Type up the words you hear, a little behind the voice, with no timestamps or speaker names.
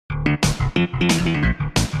Well,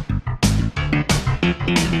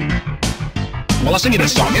 I'll sing you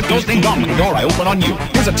this song. It goes ding dong with the door I open on you.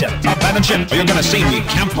 Here's a tip: top bad and shit, or you're gonna see me,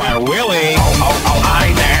 Campfire Willie. Oh, oh, oh,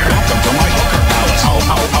 hi there. Welcome to my hooker palace. Oh,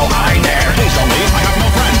 oh, oh, hi there. Please don't leave, I have no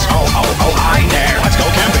friends. Oh, oh, oh, hi there. Let's go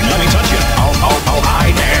camping, let me touch you. Oh, oh, oh,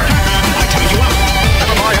 hi there. I tell you what,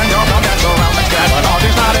 every boy and your girl dance around, let's get an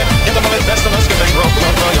August not it. Get the bullet vest and the skipping rope,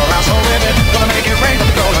 look for your asshole with it. Gonna make it rain from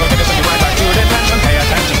the corner, gonna send you right back to detention. Pay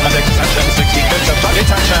attention, the next section, 60 bits of blood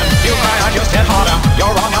detention. You cry, I just hit harder.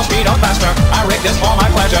 You're wrong, I'll speed up faster. I rig this for my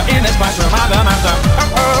pleasure. In this classroom, I'm the master.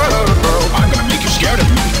 I'm gonna make you scared of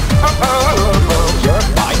me. You're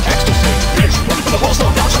my ecstasy. Bitch, running for the whole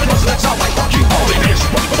slow down, showing us that sound like fuck you, holy bitch.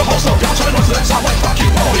 Running for the whole slow down, showing us that sound like fuck you,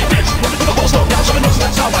 holy bitch. Running for the whole slow down, showing us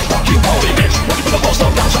that sound like fuck you, holy bitch. Running for the whole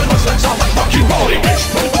slow down, showing us that sound like fuck you, holy bitch.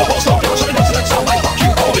 Running for the whole slow down, showing us that sound like fuck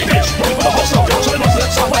you, holy bitch. Running for the whole slow down, showing us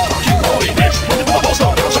that sound like fuck you, holy bitch. Running for the whole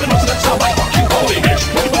slow down, showing us that sound like fuck you, holy bitch.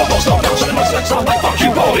 Running for the whole slow down, showing us that sound like fuck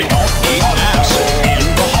you, holy. Don't eat ass in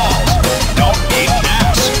the halls. Don't eat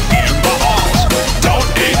ass in the halls. Don't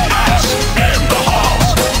eat ass in the halls.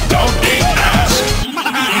 Don't eat ass.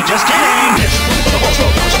 Just kidding. Bitch, running for the whole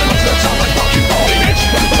slow down, showing us that sound like fuck you, holy bitch.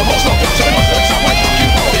 Running for the whole slow down, showing us that sound like fuck you,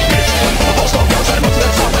 holy bitch. Running for the whole slow down, showing us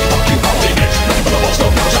that sound like fuck you, holy bitch. Running for the whole slow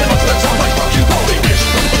down, showing us that sound like fuck you, holy bitch.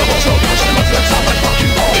 Running for the whole slow down, showing us that sound like fuck you,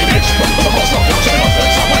 holy bitch. Running for the whole slow down, showing us that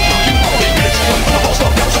sound like fuck you, holy bitch. Running for the whole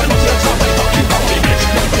slow down, showing us that sound like fuck you, holy bitch.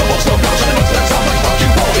 Running for the whole slow down, showing us that sound like fuck you,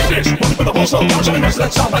 holy bitch. Running for the whole slow down, showing us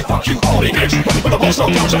that sound like fuck you, holy bitch. Running for the whole slow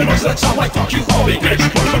down, showing us that sound like fuck you, holy bitch.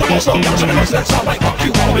 Running for the whole slow down, showing us that sound like fuck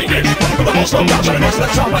you, holy bitch. Running for the whole slow down, showing us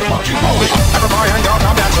that sound like fuck you, holy. Every boy and girl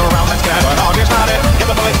come dance around, let's get an August not it. Get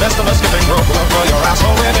the bullet vest and the skipping rope, look for your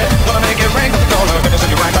asshole with it. Gonna make it rain with the dollar, gonna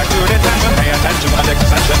send you right back to detention. Pay attention, the next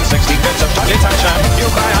section, 60 bits of blood detention. You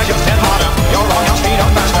cry, I just hit harder. You're wrong, I'll speed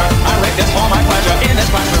up faster. I rig this for my pleasure. In this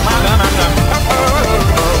classroom, I'm the master.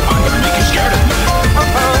 I'm gonna make you scared of me.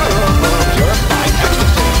 You're my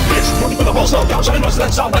ecstasy. Bitch, running for the whole slow down, showing us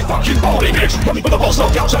that sound like fuck you, holy bitch. Running for the whole slow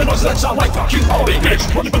down, showing us that sound like fuck you, holy bitch.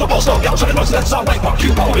 Running for the whole slow down, showing us that sound like fuck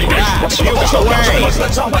you, holy bitch. Running for the whole slow down, showing us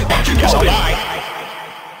that sound like fuck you, holy bitch.